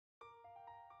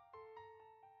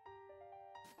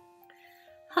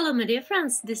Hello my dear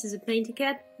friends, this is a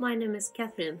PaintyKat. My name is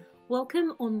Catherine.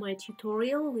 Welcome on my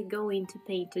tutorial. We're going to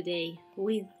paint today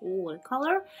with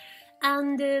watercolor,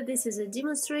 and this is a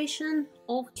demonstration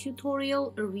of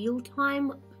tutorial, a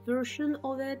real-time version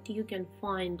of it you can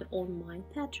find on my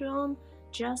Patreon.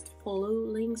 Just follow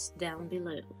links down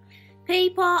below.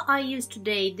 Paper I use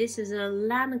today, this is a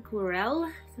Lan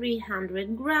Aquarelle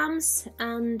 300 grams,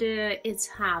 and it's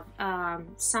have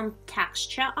some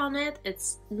texture on it.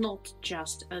 It's not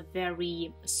just a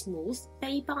very smooth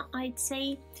paper, I'd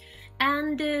say,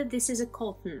 and this is a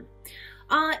cotton.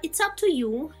 It's up to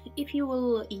you if you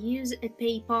will use a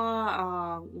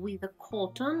paper with a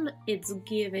cotton. It's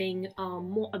giving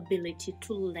more ability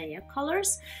to layer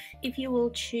colors. If you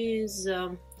will choose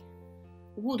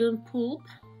wooden pulp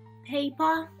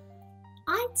paper,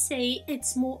 I'd say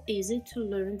it's more easy to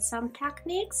learn some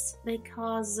techniques,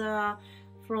 because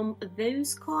from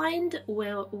those kind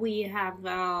where we have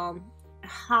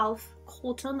half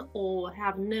cotton or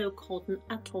have no cotton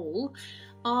at all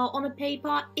on a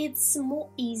paper, it's more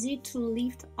easy to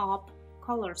lift up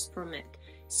colors from it.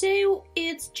 So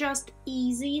it's just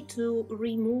easy to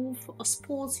remove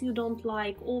spots you don't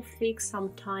like or fix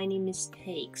some tiny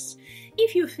mistakes.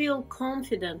 If you feel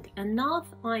confident enough,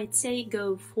 I'd say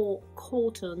go for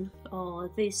cotton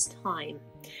this time.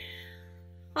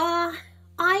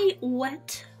 I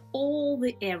wet all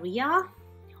the area,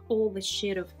 all the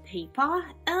sheet of paper,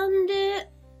 and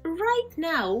right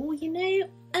now,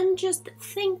 I'm just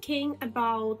thinking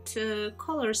about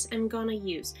colors I'm gonna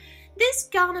use. This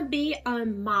gonna be a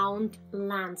mount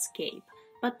landscape,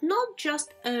 but not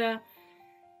just a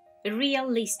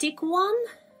realistic one.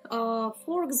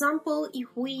 For example, if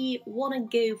we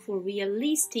want to go for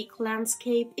realistic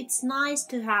landscape, it's nice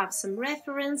to have some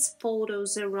reference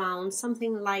photos around,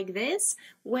 something like this,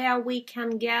 where we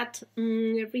can get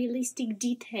realistic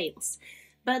details.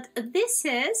 But this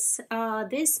is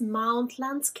this mount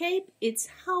landscape. It's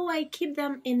how I keep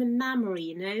them in the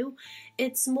memory.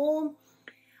 It's more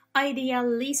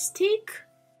idealistic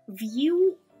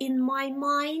view in my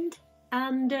mind,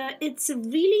 and it's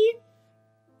really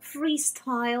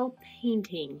freestyle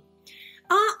painting.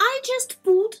 I just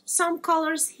put some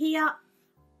colors here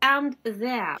and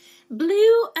there,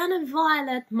 blue and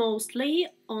violet mostly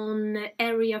on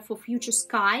area for future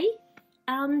sky,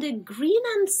 and green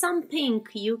and some pink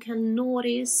you can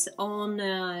notice on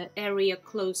area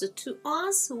closer to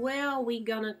us, where we're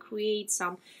gonna create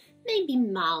some maybe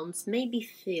mounds, maybe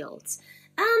fields.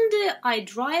 And I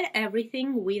dried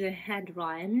everything with a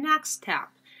hairdryer. Next step,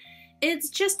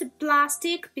 it's just a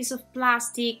piece of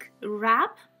plastic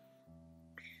wrap.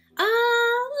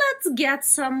 Let's get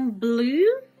some blue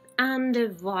and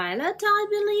violet, I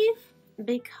believe,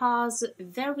 because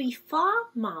very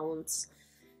far mounts,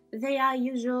 they are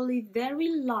usually very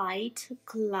light,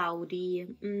 cloudy,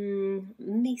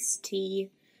 misty,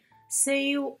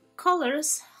 so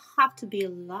colors have to be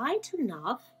light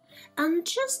enough, and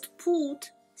just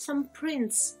put some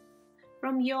prints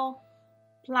from your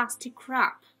plastic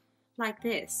wrap like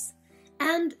this,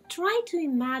 and try to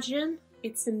imagine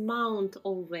it's a mount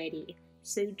already.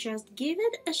 So just give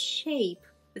it a shape,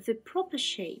 the proper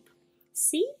shape.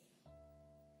 See,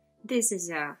 this is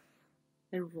a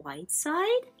right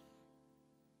side,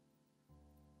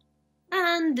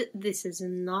 and this is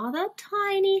another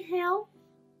tiny hill,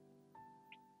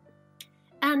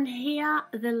 and here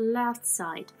the left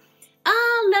side.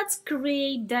 Let's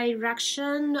create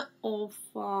direction of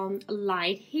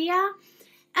light here,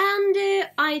 and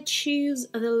I choose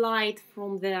the light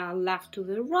from the left to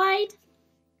the right,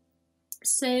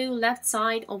 so left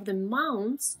side of the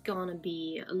mounts gonna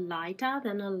be lighter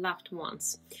than the left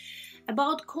ones.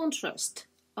 About contrast,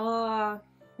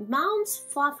 mounts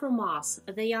far from us,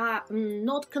 they are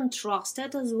not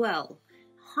contrasted as well.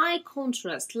 High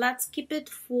contrast, let's keep it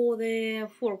for the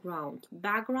foreground.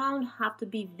 Background have to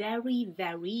be very,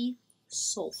 very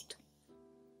soft.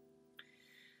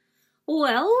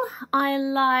 Well, I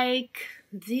like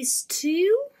these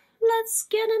two. Let's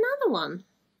get another one.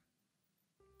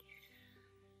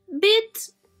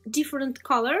 Bit different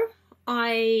color.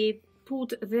 I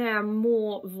put there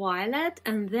more violet,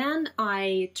 and then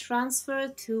I transfer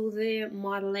to the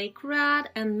Mother Lake red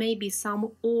and maybe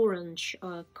some orange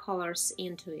colors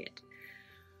into it.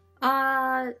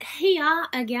 Here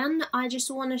again, I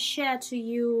just want to share to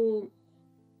you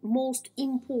most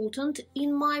important,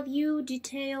 in my view,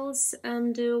 details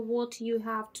and what you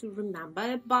have to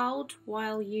remember about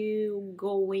while you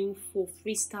going for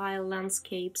freestyle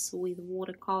landscapes with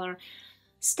watercolor.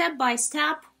 Step by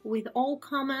step, with all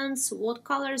comments, what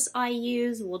colors I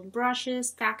use, what brushes,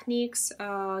 techniques,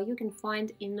 you can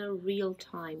find in a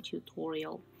real-time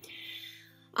tutorial.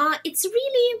 It's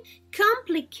really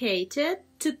complicated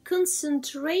to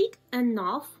concentrate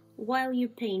enough while you're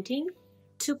painting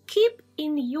to keep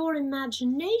in your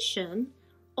imagination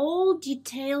all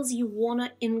details you want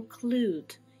to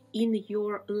include in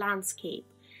your landscape.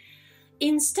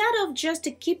 Instead of just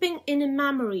keeping in a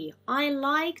memory, I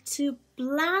like to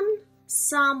plan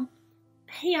some.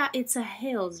 Here it's a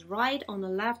hills right on the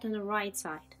left and the right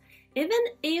side. Even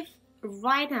if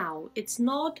right now it's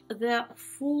not the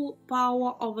full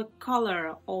power of a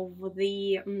color of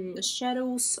the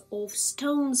shadows of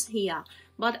stones here,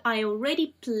 but I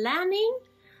already planning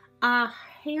a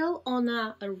hill on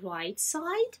a right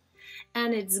side,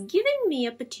 and it's giving me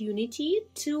opportunity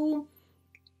to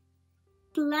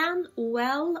plan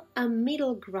well a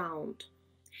middle ground.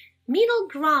 Middle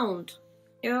ground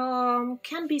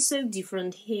can be so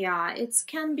different here. It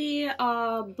can be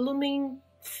blooming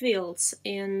fields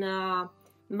in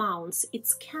mounds. It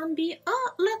can be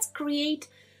let's create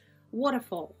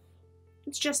waterfall.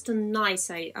 It's just a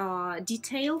nice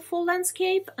detail for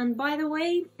landscape. And by the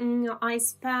way, I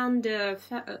spent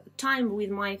time with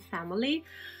my family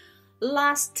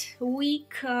last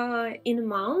week in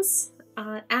mounds,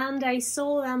 and I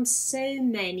saw them so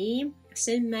many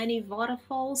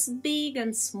waterfalls, big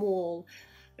and small,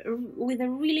 with a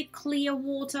really clear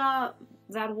water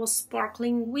that was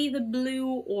sparkling with the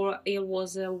blue, or it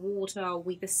was a water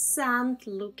with the sand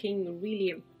looking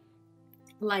really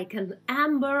like an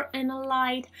amber and a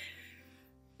light.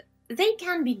 They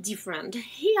can be different.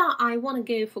 Here I want to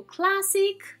go for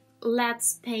classic.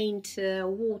 Let's paint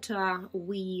water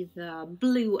with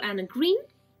blue and green.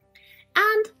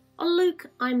 And look,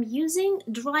 I'm using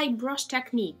dry brush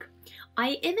technique.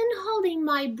 I even holding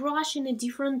my brush in a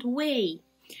different way.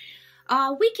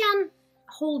 We can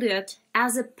hold it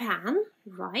as a pen,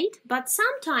 right? But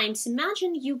sometimes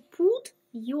imagine you put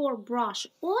your brush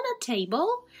on a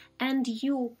table and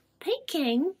you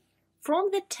picking from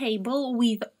the table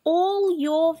with all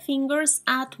your fingers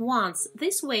at once.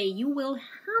 This way you will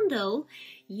handle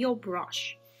your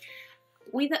brush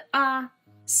with a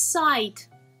side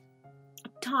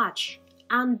touch,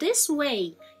 and this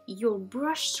way your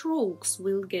brush strokes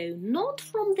will go not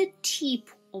from the tip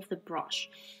of the brush,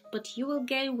 but you will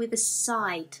go with the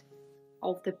side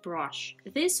of the brush.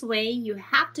 This way you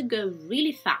have to go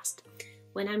really fast.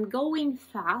 When I'm going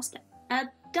fast, it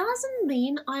doesn't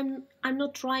mean I'm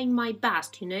not trying my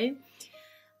best, you know.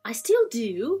 I still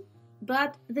do,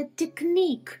 but the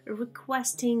technique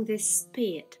requesting this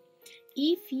speed.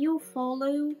 If you're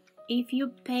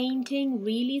painting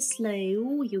really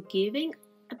slow, you're giving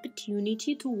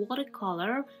opportunity to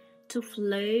watercolor to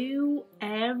flow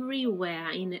everywhere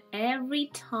in every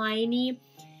tiny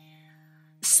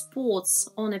spots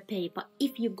on a paper.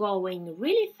 If you're going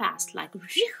really fast, like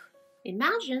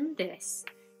imagine this,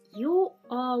 you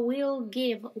will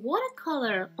give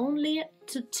watercolor only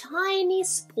to tiny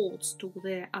spots to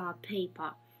the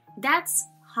paper. That's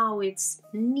how it's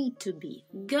need to be.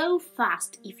 Go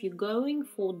fast if you're going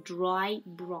for dry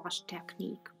brush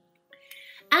technique.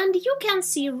 And you can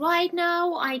see right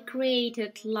now I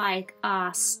created like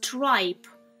a stripe,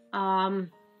 kinda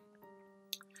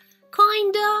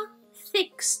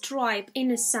thick stripe in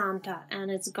the center,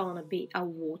 and it's gonna be a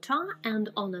water, and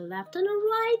on the left and the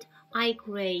right I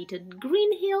created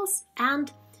green hills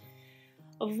and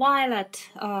violet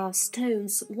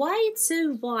stones. Why it's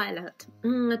so violet?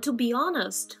 To be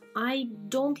honest, I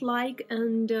don't like,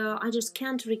 and I just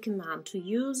can't recommend to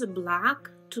use black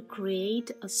to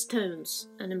create stones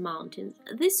and a mountain.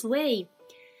 This way,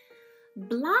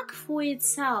 black for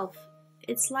itself,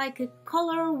 it's like a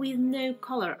color with no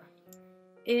color.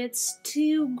 It's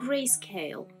too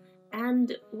grayscale,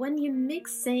 and when you're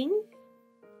mixing,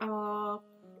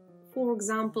 for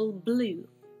example, blue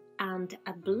and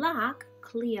a black,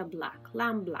 clear black,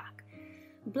 lamp black,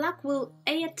 black will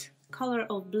add color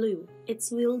of blue. It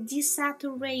will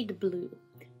desaturate blue.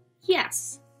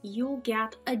 Yes, you'll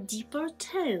get a deeper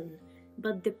tone,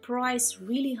 but the price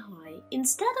really high.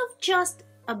 Instead of just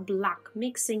a black,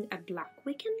 mixing a black,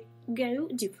 we can go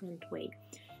different way.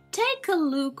 Take a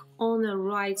look on the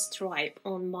right stripe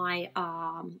on my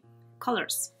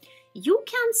colors. You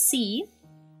can see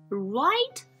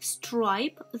right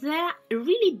stripe there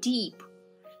really deep,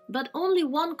 but only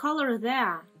one color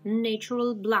there,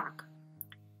 natural black.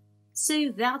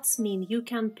 So that's mean you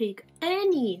can pick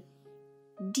any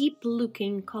deep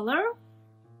looking color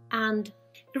and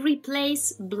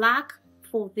replace black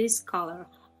for this color.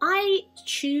 I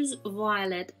choose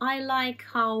violet. I like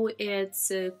how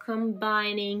it's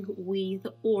combining with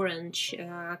orange,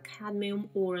 cadmium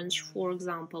orange, for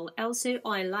example. Also,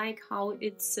 I like how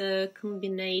it's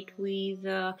combined with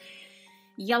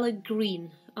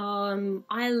yellow-green.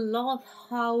 I love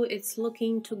how it's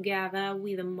looking together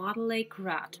with a metallic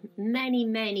red.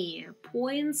 Many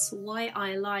points why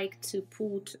I like to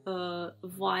put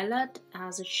violet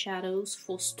as shadows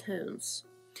for stones.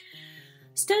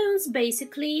 Stones,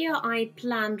 basically, I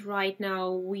planned right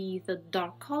now with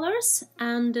dark colors,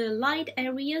 and light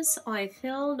areas I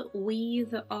filled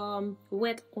with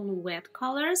wet on wet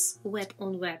colors, wet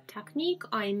on wet technique.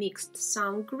 I mixed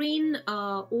some green,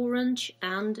 orange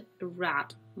and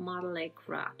red, metallic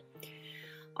red.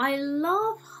 I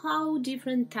love how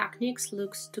different techniques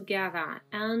looks together,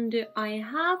 and I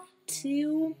have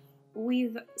two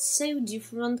with so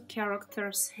different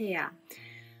characters here.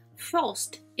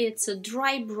 First, it's a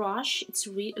dry brush, it's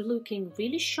looking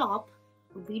really sharp,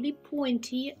 really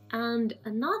pointy, and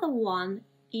another one,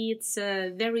 it's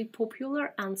very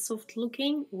popular and soft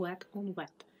looking, wet on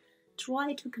wet.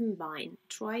 Try to combine,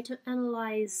 try to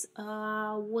analyze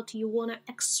what you want to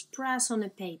express on a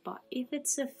paper. If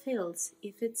it's a field,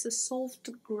 if it's a soft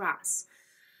grass,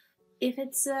 if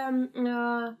it's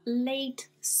late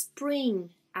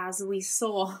spring, as we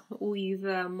saw with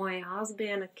my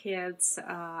husband and kids,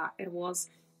 it was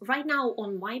right now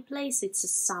on my place it's a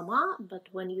summer, but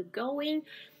when you're going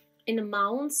in the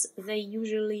mountains, they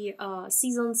usually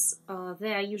seasons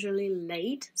they are usually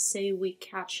late, so we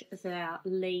catch the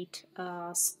late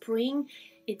spring.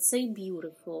 It's so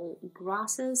beautiful.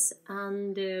 Grasses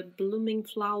and blooming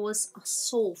flowers are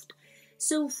soft.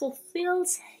 So for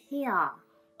fields here,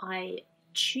 I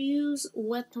choose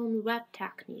wet on wet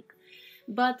technique.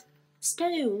 But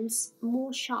stones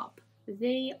more sharp.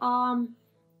 They are.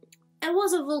 It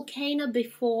was a volcano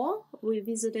before. We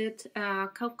visited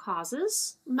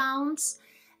Caucasus mountains,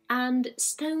 and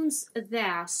stones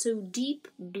there so deep,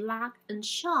 black and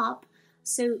sharp.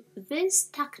 So this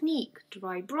technique,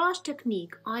 dry brush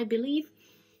technique, I believe,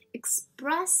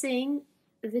 expressing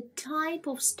the type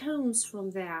of stones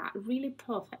from there, really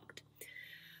perfect.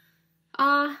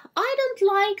 I don't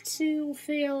like to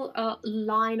fill a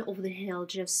line of the hill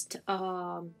just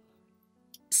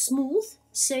smooth,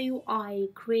 so I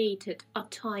created a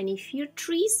tiny few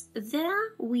trees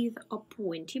there with a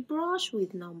pointy brush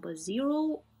with number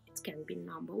 0. It can be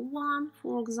number 1,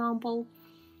 for example.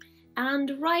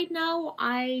 And right now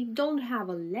I don't have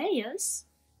a layers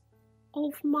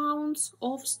of mounds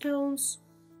of stones,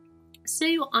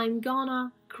 so I'm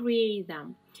gonna create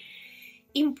them.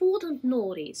 Important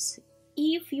notice.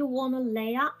 If you want to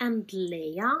layer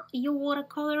your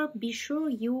watercolor, be sure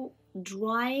you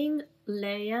drying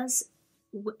layers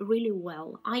really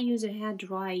well. I use a hair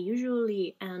dryer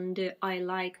usually, and I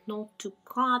like not to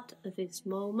cut these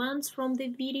moments from the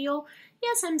video.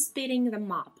 Yes, I'm speeding them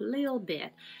up a little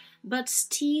bit, but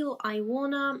still I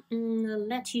wanna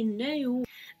let you know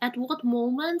at what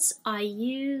moments I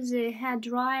use a hair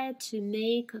dryer to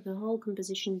make the whole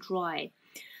composition dry.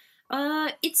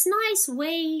 It's nice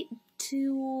way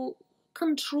to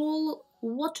control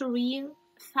watery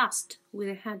fast with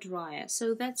a hairdryer,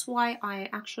 so that's why I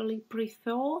actually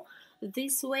prefer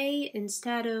this way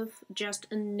instead of just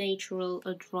a natural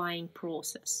drying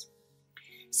process.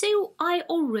 So I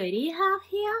already have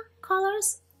here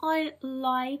colors I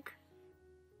like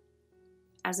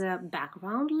as a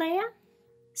background layer.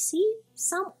 See,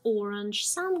 some orange,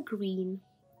 some green,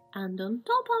 and on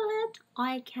top of it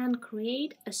I can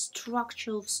create a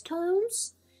structure of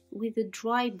stones with a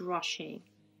dry brushing.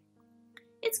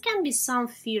 It can be some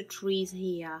fir trees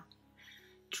here.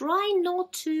 Try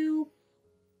not to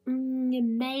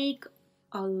make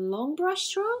a long brush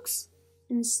strokes.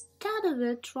 Instead of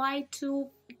it, try to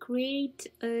create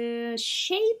a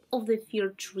shape of the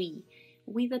fir tree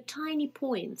with a tiny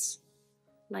points,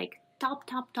 like top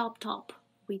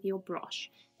with your brush.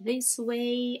 This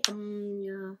way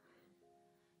fir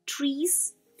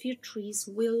trees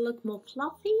will look more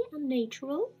fluffy and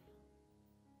natural.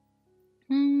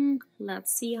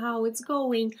 Let's see how it's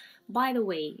going. By the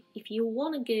way, if you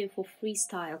want to go for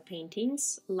freestyle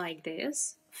paintings like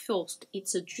this, first,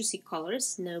 it's a juicy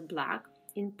colors, no black,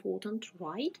 important,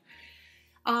 right?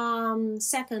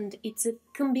 Second, it's a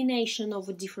combination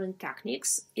of different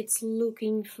techniques. It's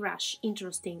looking fresh,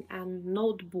 interesting, and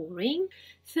not boring.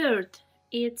 Third,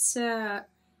 it's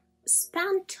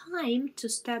spend time to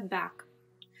step back.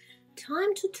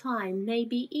 Time to time,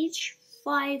 maybe each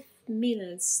 5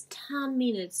 minutes, 10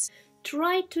 minutes,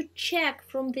 try to check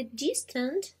from the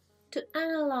distance to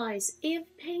analyze if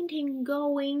painting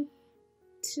going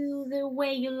to the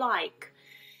way you like.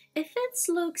 If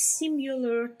it looks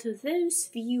similar to those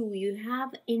view you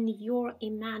have in your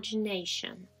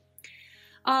imagination.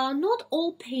 Not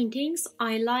all paintings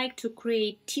I like to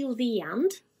create till the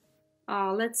end.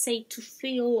 let's say, to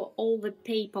fill all the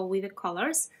paper with the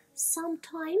colors,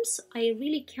 sometimes I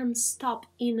really can stop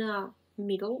in the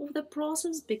middle of the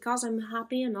process because I'm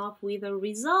happy enough with the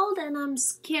result and I'm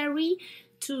scary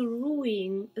to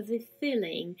ruin the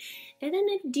filling. Even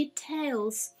if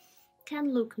details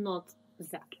can look not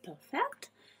that perfect,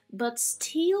 but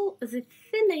still the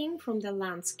filling from the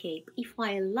landscape, if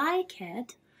I like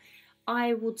it,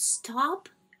 I would stop,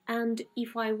 and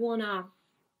if I wanna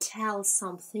tell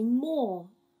something more,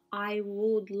 I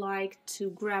would like to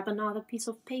grab another piece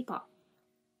of paper.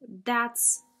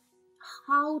 That's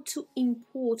how to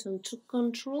important to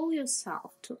control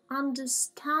yourself, to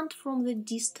understand from the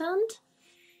distant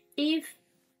if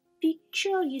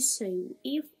picture you saw,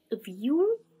 if a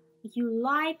view you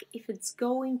like, if it's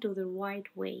going to the right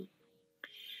way.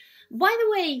 By the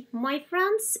way, my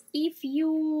friends, if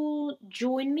you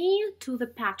join me to the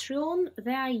Patreon,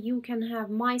 there you can have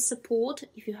my support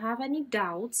if you have any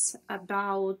doubts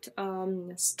about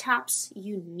steps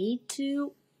you need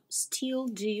to still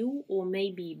do, or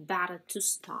maybe better to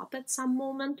stop at some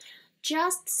moment.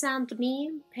 Just send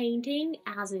me painting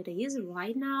as it is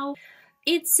right now.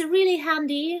 It's really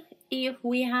handy if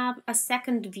we have a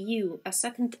second view, a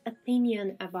second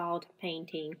opinion about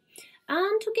painting.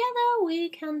 And together we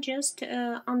can just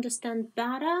understand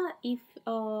better if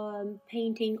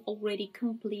painting already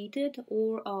completed,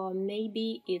 or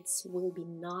maybe it will be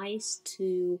nice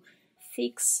to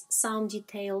fix some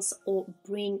details or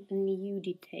bring new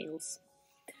details.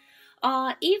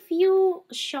 If you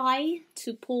shy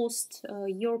to post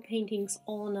your paintings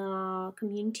on a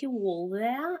community wall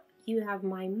there, you have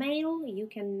my mail, you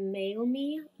can mail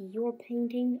me your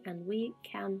painting and we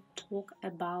can talk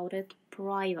about it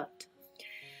private.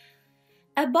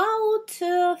 About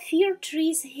fir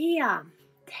trees here,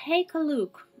 take a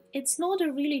look. It's not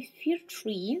a really fir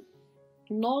tree,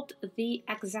 not the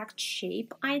exact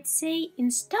shape. I'd say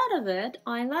instead of it,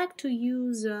 I like to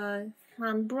use a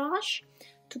fan brush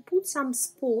to put some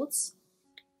spots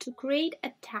to create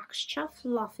a texture,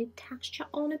 fluffy texture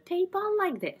on a paper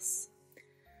like this.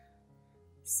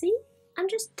 See, I'm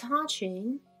just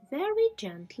touching very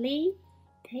gently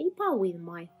paper with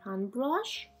my fan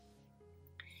brush.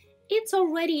 It's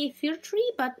already a fir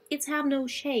tree, but it's have no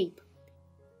shape.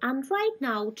 And right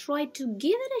now try to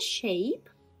give it a shape,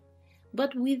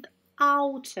 but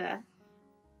without a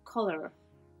color.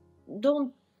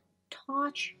 Don't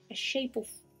touch a shape of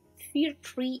fir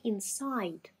tree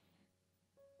inside.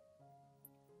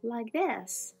 Like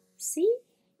this. See?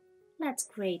 Let's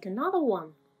create another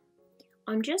one.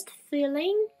 I'm just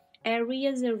filling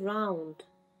areas around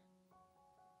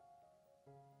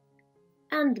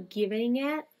and giving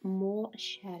it more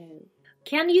shadow.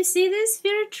 Can you see these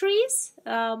fir trees?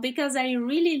 Because I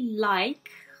really like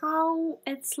how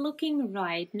it's looking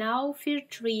right now. Fir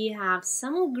tree have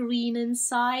some green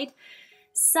inside,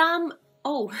 some,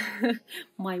 oh,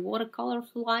 my watercolor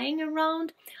flying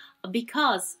around,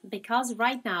 because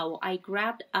right now I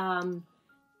grabbed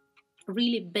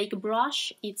really big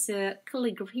brush. It's a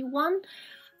calligraphy one.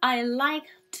 I like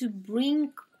to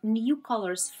bring new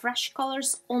colors, fresh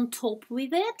colors on top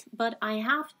with it, but I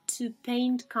have to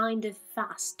paint kind of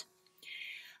fast.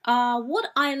 What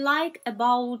I like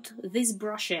about these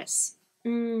brushes,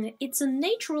 it's a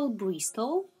natural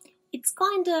Bristol. It's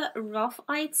kind of rough,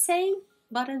 I'd say,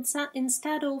 but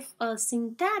instead of a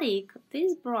synthetic,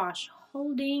 this brush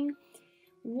holding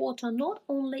water not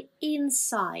only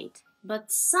inside,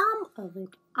 but some of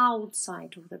it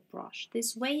outside of the brush.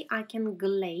 This way I can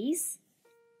glaze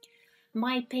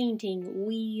my painting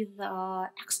with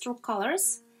extra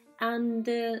colors, and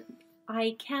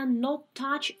I cannot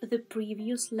touch the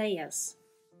previous layers.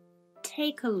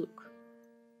 Take a look.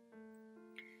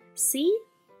 See,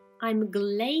 I'm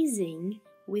glazing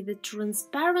with the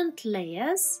transparent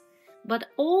layers, but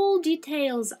all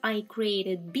details I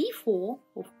created before,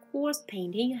 of course,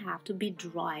 painting have to be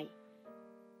dry.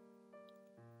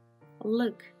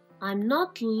 Look, I'm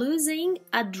not losing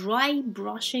a dry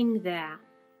brushing there,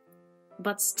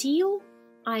 but still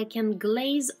I can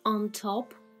glaze on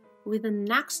top with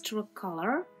an extra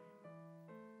color.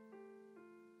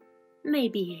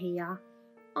 Maybe here,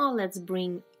 or let's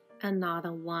bring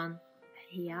another one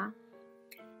here.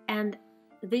 And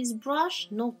this brush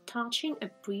not touching a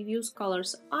previous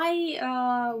colors.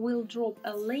 I will drop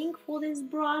a link for this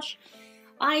brush.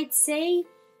 I'd say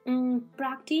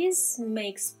practice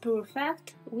makes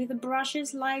perfect with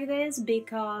brushes like this,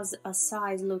 because a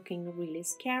size looking really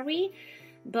scary,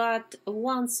 but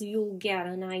once you get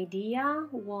an idea,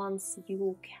 once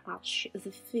you catch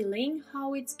the feeling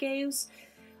how it goes,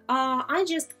 I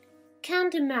just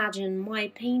can't imagine my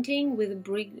painting with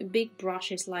big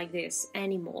brushes like this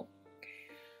anymore.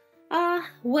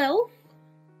 Well,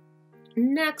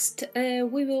 next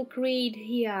we will create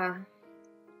here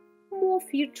more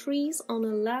few trees on the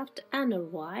left and the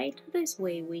right. This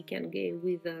way we can go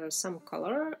with some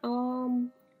color,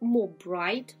 more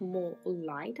bright, more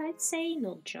light, I'd say,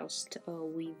 not just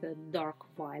with a dark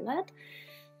violet.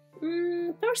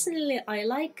 Personally, I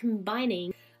like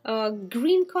combining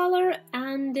green color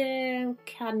and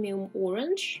cadmium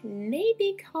orange,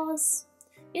 maybe because,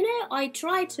 you know, I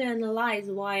try to analyze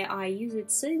why I use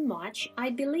it so much. I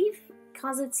believe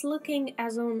because it's looking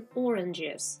as on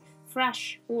oranges,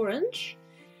 fresh orange,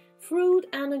 fruit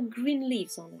and green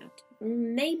leaves on it.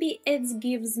 Maybe it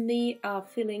gives me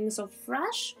feelings of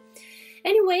fresh.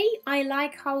 Anyway, I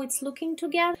like how it's looking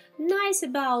together. Nice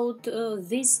about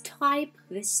this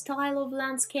style of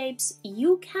landscapes,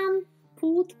 you can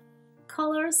put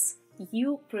colors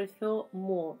you prefer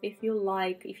more. If you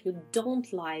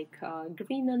don't like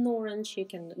green and orange, you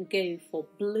can go for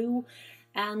blue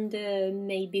and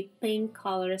maybe pink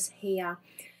colors here.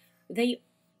 They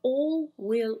all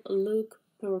will look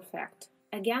perfect.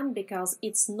 Again, because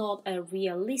it's not a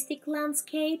realistic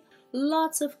landscape,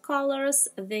 lots of colors,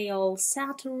 they all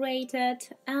saturated,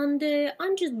 and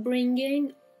I'm just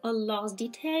bringing a lot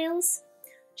details,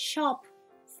 sharp,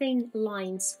 thin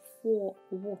lines for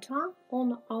water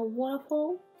on our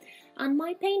waterfall, and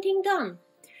my painting done.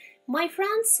 My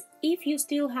friends, if you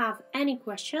still have any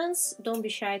questions, don't be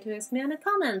shy to ask me in the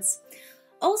comments.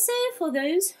 Also, for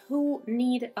those who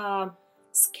need a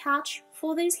sketch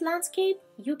for this landscape,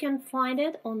 you can find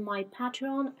it on my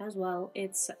Patreon as well.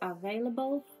 It's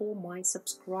available for my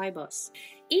subscribers.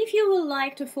 If you would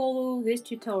like to follow this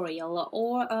tutorial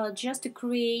or just to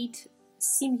create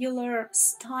singular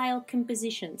style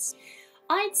compositions,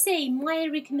 I'd say my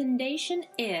recommendation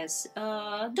is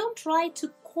don't try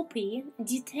to copy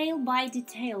detail by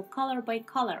detail, color by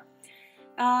color.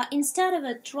 Instead of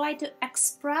it, try to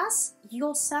express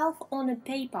yourself on a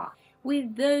paper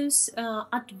with those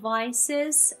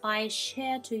advices I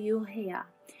share to you here.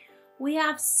 We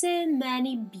have so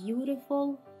many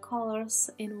beautiful colors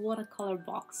in watercolor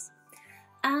box,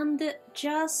 and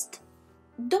just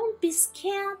don't be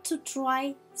scared to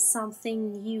try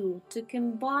something new, to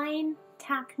combine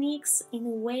techniques in a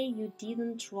way you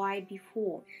didn't try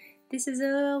before. This is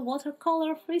a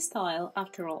watercolor freestyle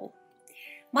after all.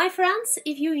 My friends,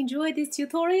 if you enjoyed this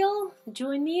tutorial,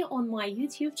 join me on my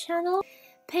YouTube channel.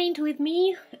 Paint with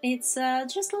me. It's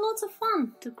just lots of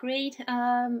fun to create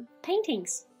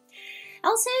paintings.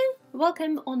 Also,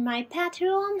 welcome on my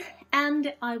Patreon,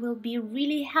 and I will be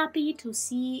really happy to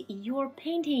see your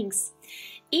paintings.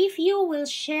 If you will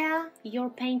share your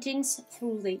paintings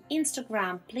through the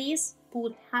Instagram, please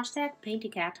put hashtag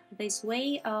PaintyKat. This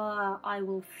way I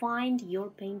will find your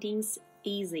paintings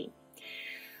easy.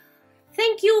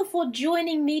 Thank you for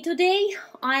joining me today.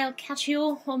 I'll catch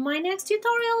you on my next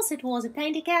tutorials. It was a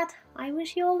PaintyKat. I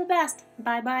wish you all the best.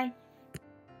 Bye bye.